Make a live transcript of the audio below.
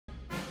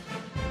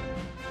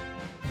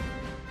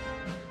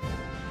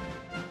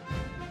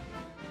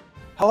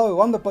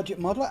Hello, I'm the Budget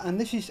Modeler and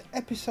this is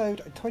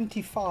episode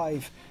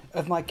 25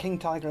 of my King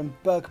Tiger and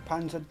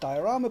BergePanzer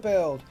diorama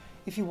build.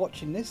 If you're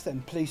watching this,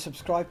 then please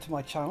subscribe to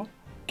my channel,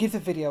 give the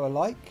video a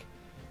like,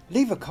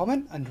 leave a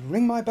comment and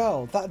ring my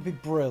bell. That'd be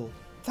brill.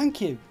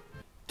 Thank you.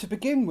 To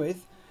begin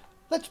with,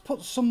 let's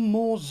put some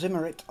more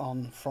Zimmerit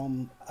on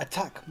from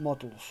Attack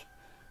Models.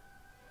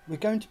 We're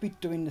going to be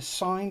doing the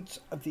sides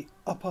of the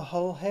upper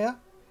hull here.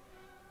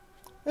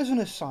 As an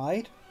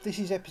aside, this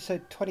is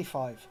episode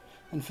 25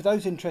 and for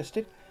those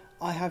interested,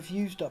 I have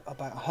used up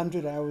about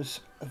 100 hours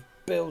of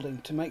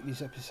building to make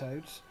these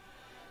episodes.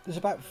 There's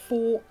about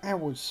 4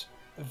 hours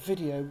of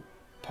video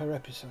per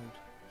episode,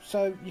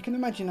 so you can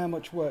imagine how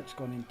much work's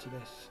gone into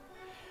this.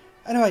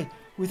 Anyway,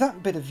 with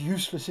that bit of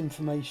useless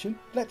information,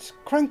 let's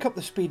crank up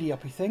the speedy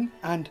uppy thing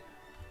and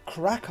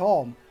crack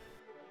on.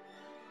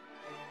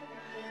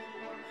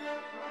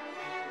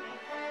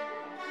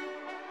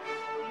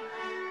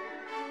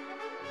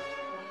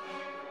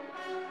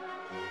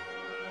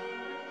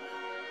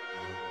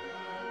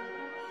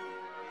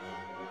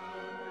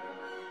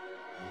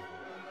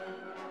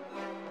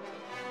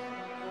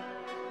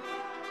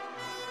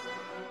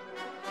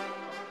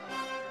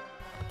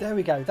 There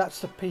we go,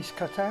 that's the piece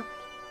cut out.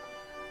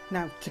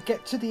 Now to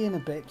get to the inner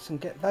bits and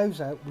get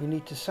those out, we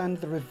need to sand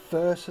the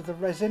reverse of the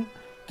resin.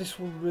 This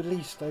will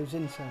release those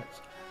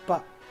inserts.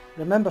 But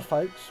remember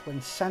folks,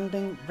 when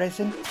sanding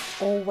resin,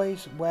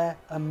 always wear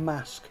a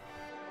mask.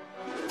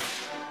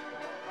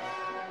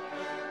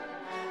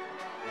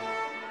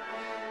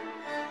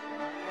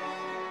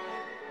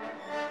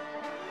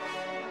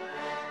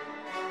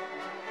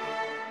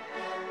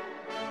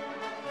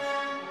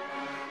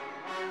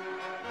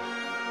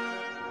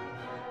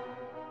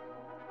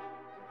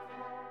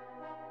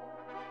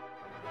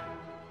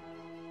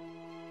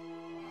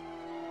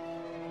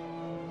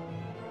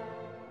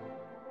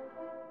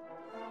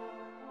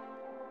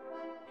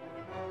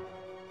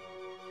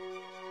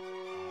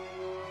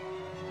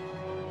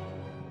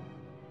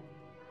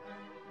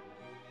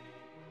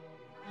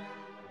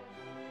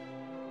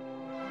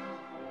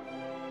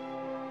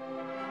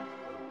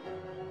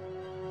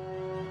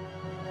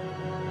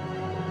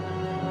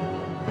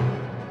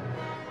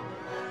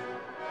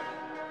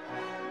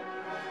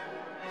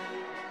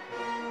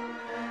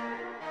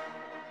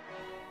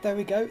 There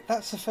we go,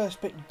 that's the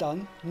first bit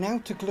done. Now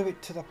to glue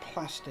it to the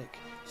plastic.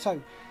 So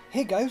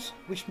here goes,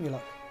 wish me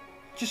luck.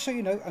 Just so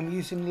you know, I'm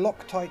using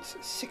Loctite's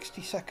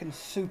 60-second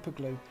super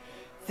glue.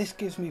 This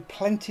gives me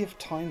plenty of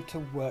time to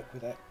work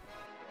with it.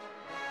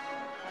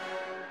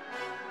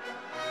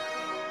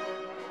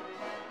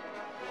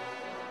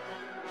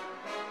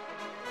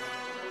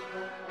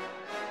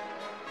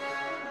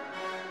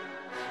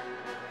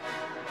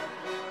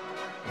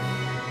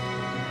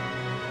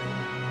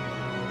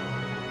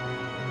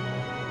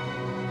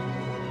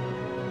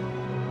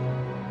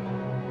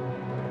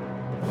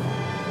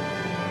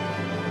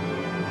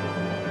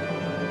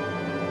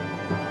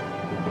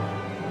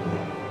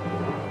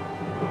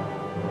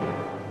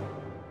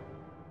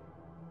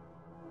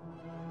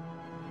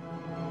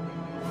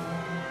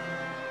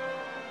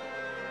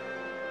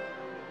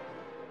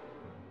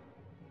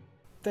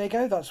 There you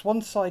go, that's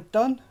one side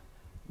done.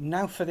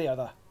 Now for the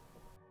other.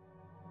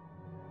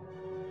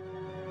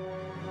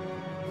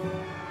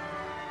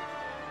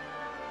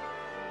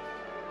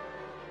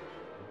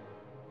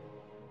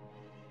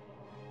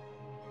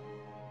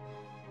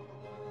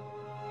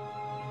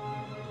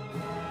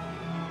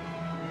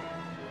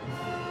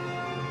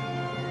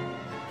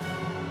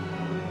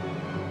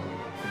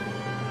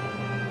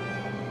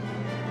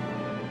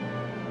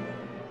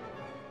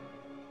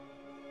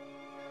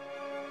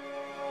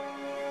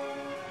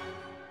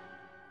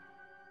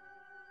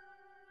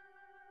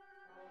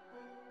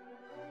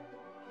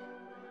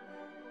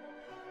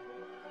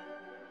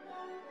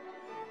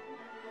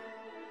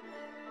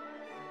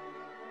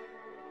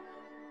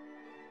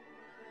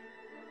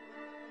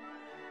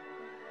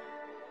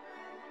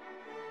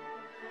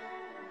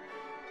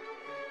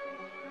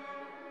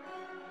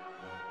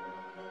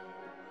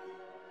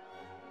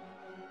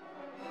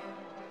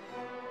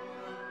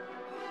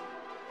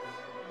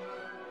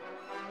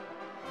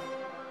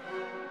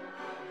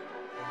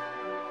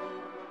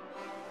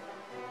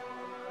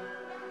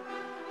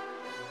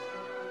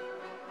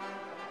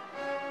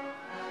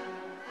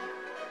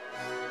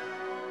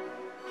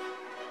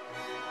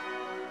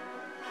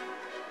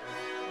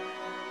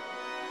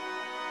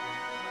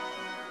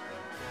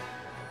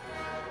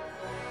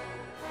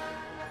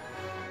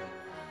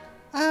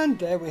 And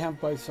there we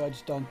have both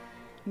sides done.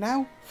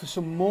 Now for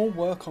some more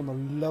work on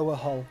the lower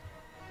hull.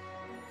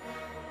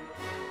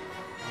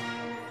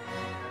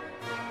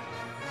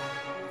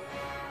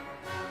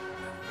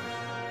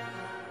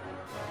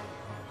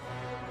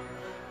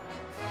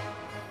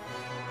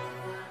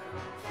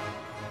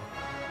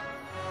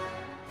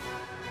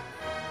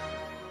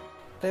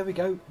 There we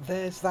go,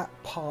 there's that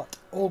part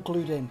all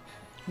glued in.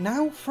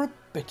 Now for a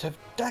bit of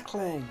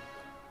deckling.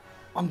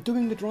 I'm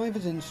doing the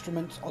driver's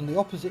instruments on the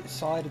opposite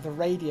side of the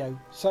radio,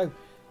 so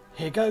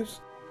here goes.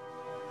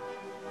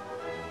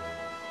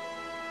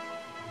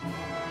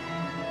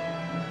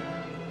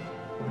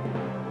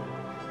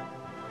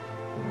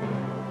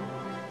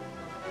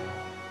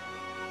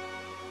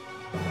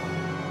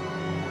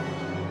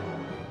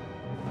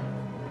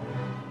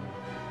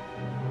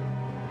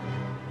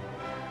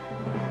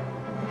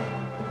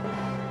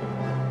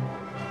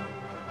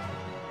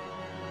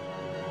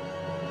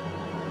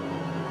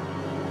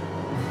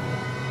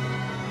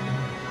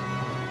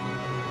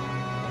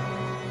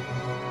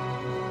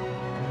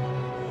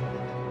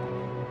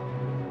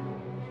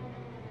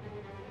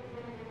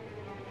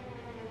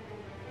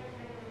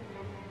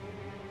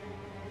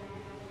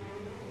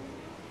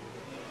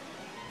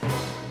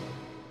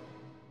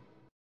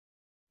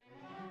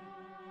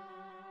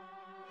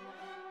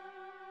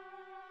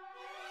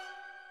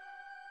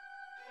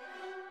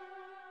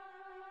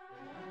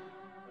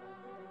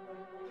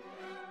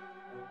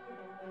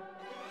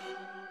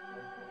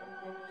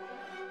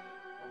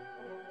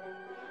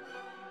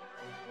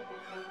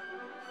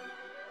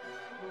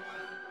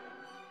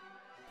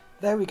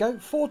 There we go,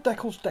 4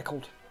 decals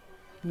deckled.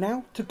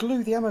 Now to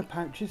glue the ammo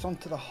pouches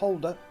onto the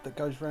holder that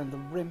goes around the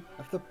rim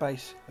of the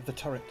base of the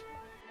turret.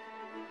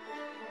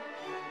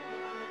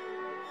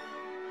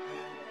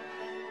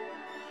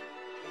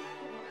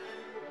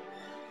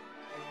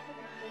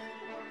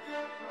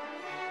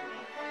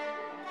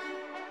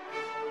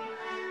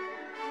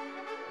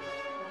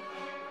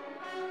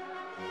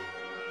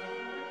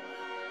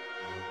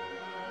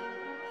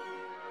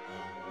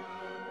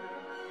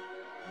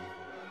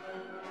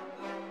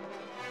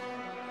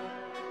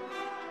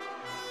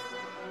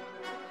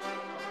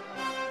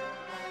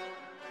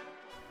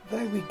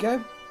 There we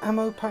go,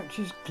 ammo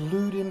pouches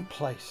glued in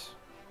place.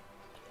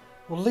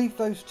 We'll leave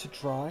those to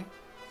dry.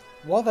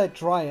 While they're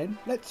drying,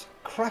 let's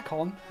crack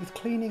on with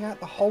cleaning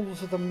out the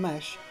holes of the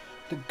mesh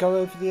that go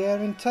over the air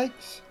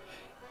intakes.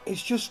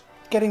 It's just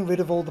getting rid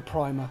of all the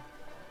primer.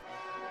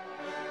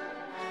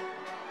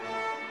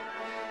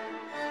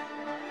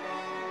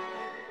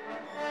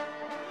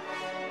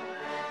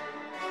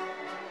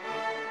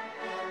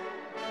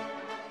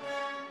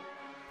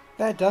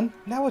 They're done.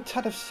 Now a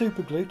tad of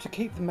super glue to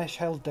keep the mesh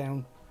held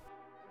down.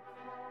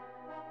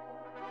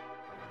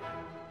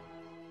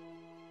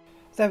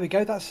 There we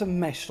go, that's some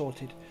mesh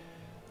sorted.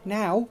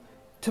 Now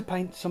to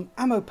paint some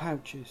ammo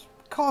pouches.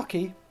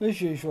 Khaki as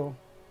usual.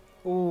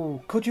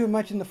 Oh, could you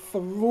imagine the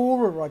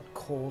furore I'd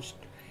caused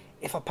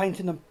if I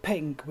painted them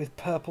pink with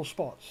purple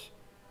spots?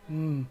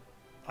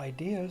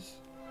 Ideas.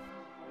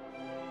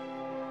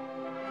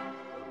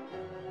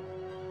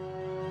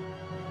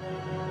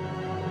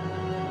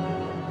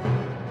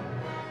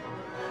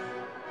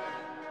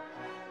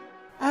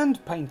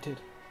 And painted.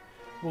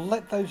 We'll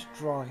let those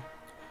dry.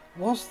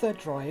 Whilst they're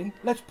drying,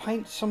 let's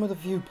paint some of the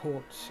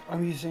viewports.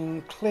 I'm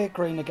using clear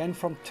green again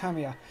from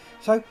Tamiya,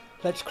 so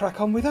let's crack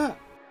on with that.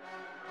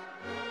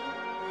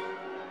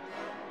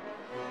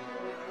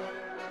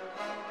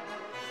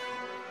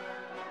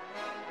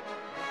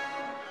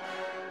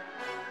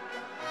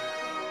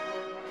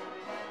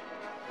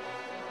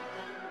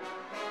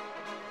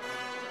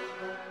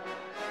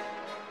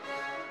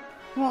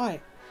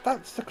 Right,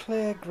 that's the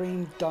clear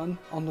green done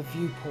on the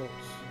viewports.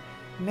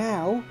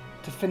 Now,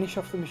 to finish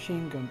off the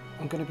machine gun,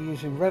 I'm going to be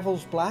using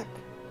Revell's Black,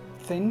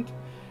 thinned,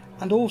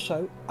 and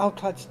also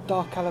Alclad's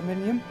Dark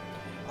Aluminium.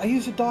 I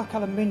use a dark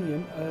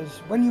aluminium as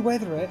when you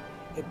weather it,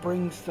 it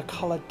brings the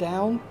colour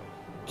down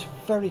to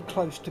very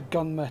close to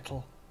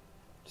gunmetal.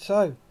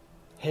 So,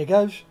 here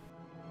goes.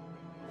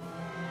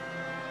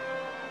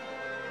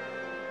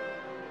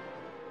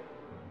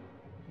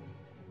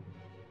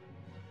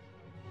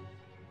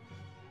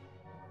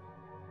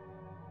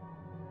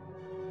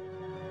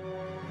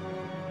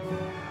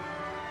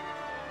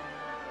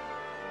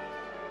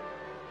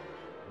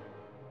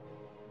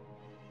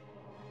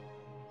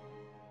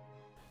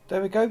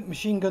 There we go,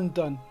 machine gun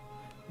done.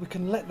 We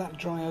can let that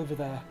dry over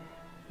there.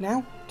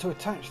 Now to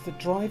attach the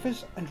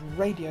drivers and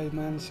radio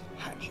man's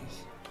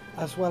hatches,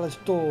 as well as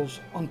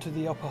doors onto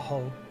the upper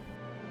hull.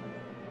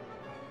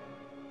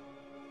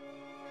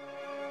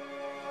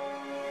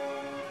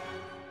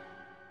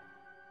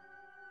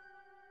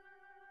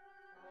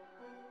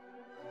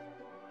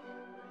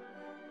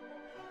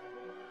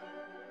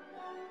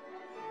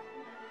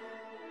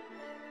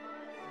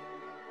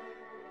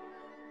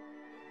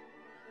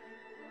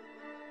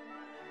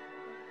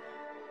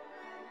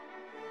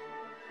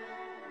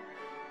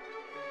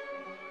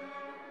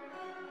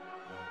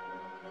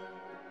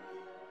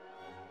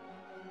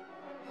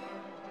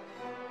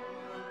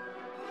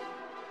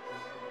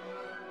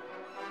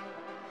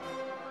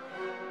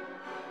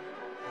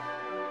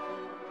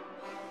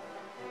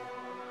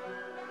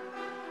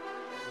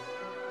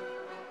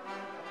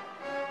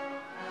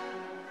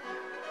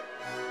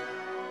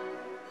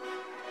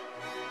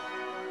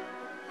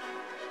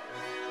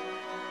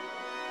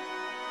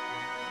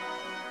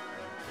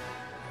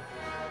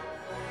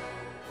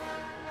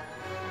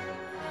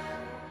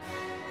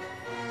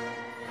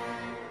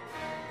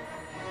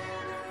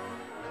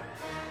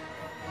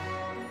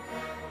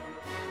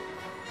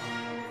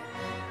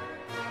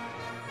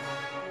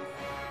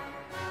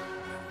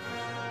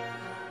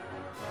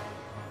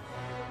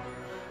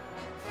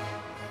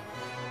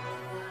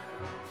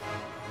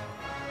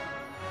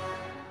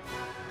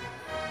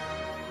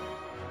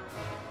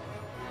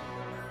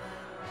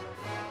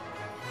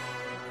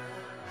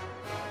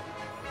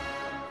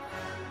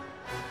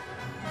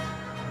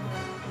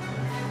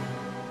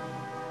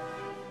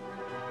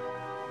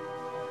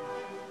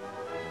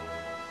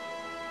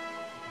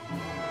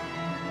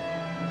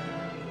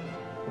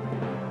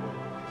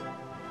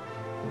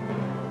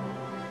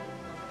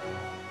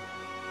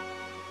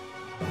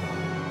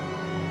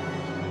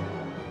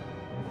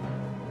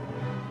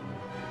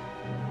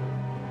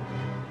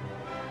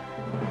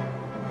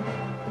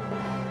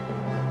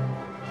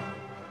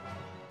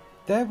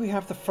 There we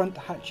have the front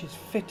hatches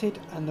fitted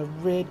and the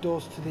rear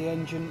doors to the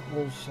engine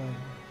also.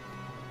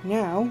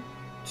 Now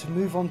to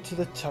move on to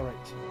the turret.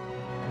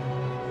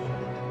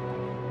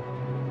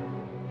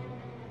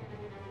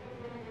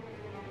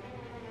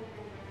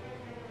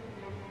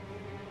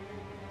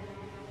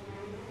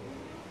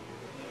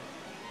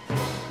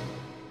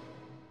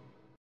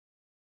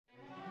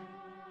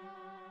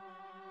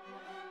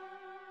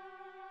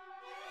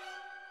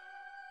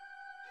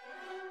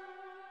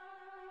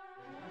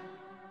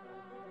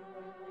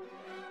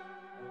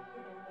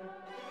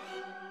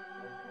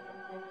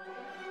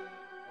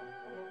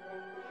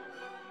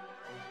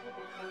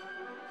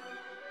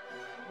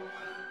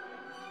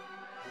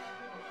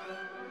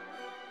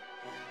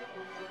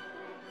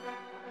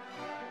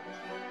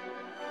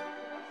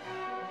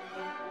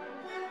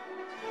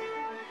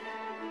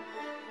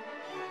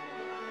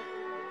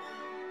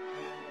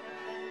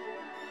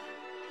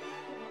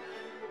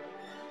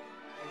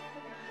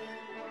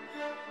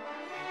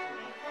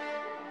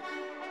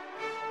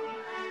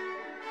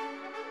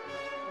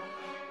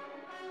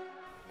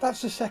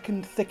 That's the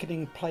second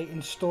thickening plate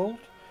installed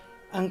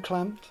and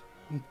clamped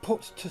and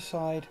put to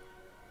side,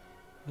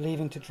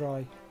 leaving to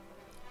dry.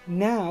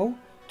 Now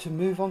to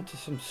move on to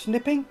some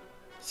snipping,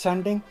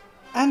 sanding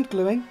and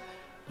gluing.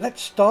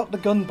 Let's start the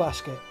gun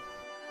basket.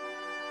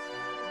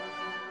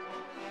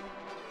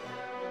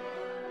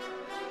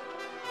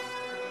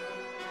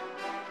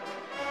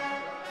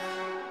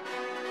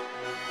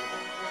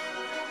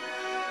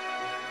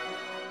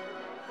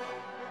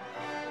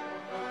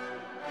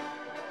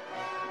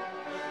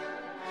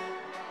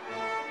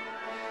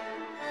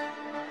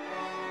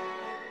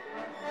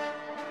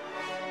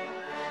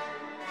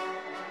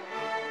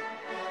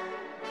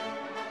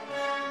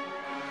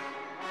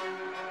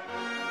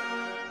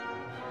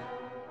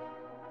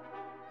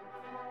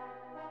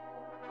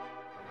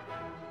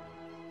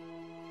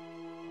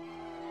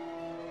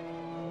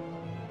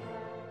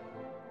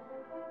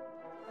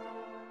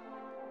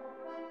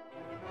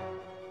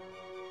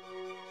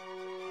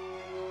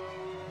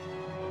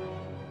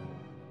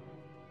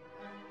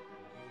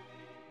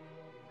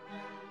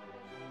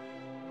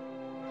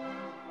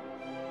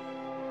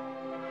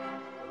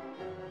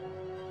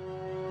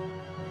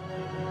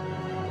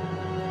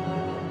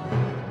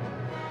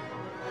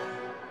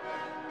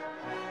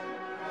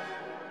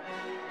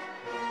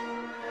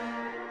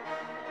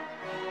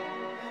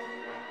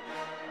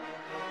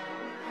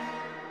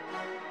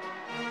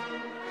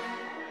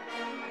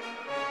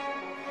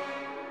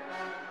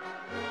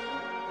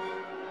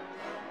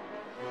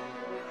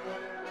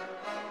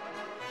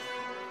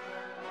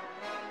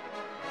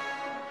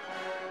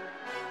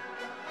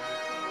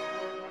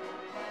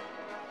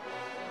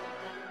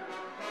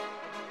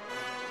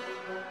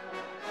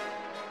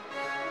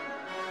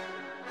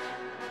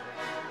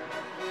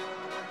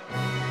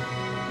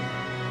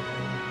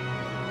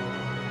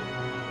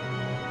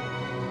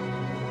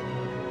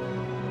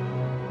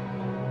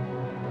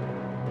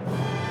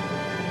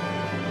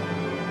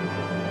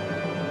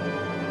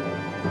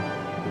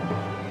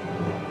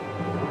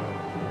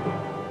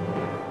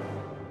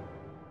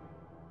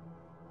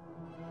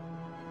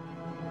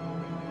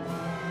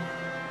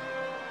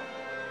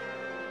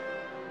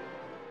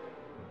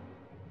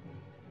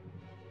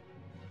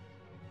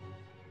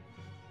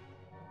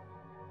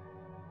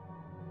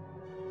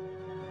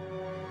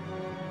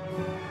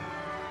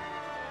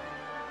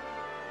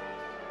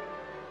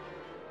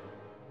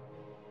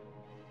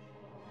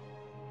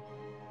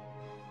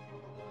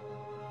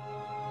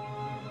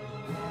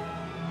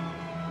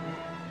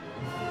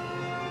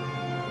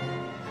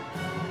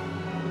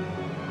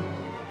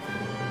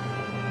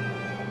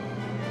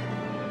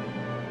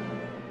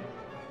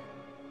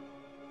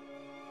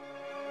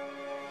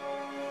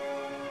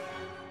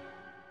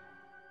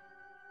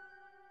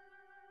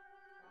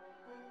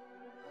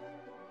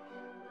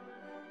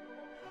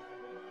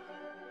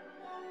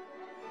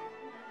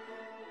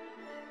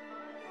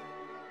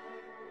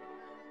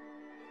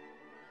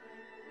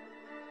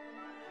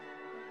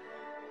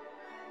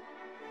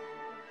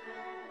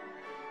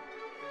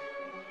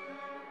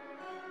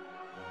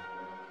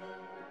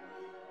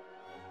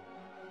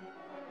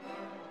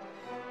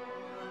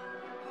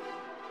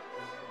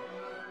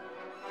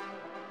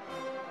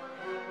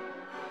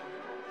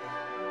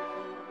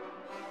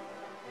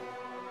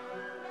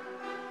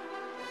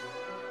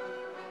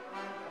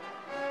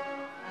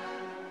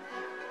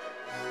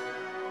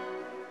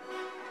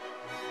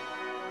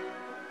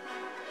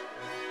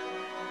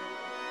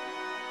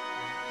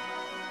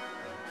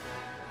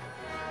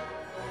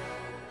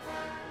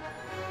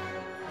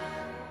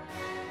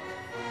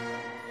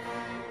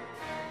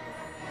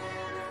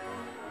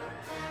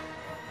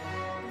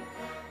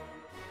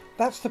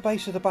 That's the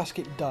base of the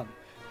basket done.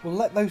 We'll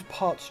let those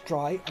parts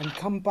dry and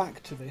come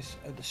back to this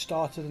at the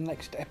start of the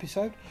next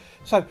episode.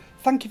 So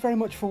thank you very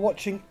much for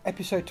watching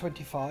episode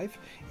 25.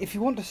 If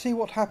you want to see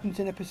what happens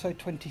in episode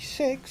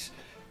 26,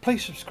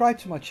 please subscribe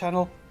to my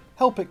channel,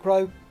 help it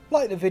grow,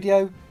 like the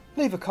video,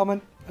 leave a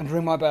comment and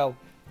ring my bell.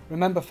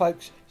 Remember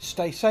folks,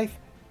 stay safe,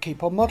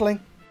 keep on modelling.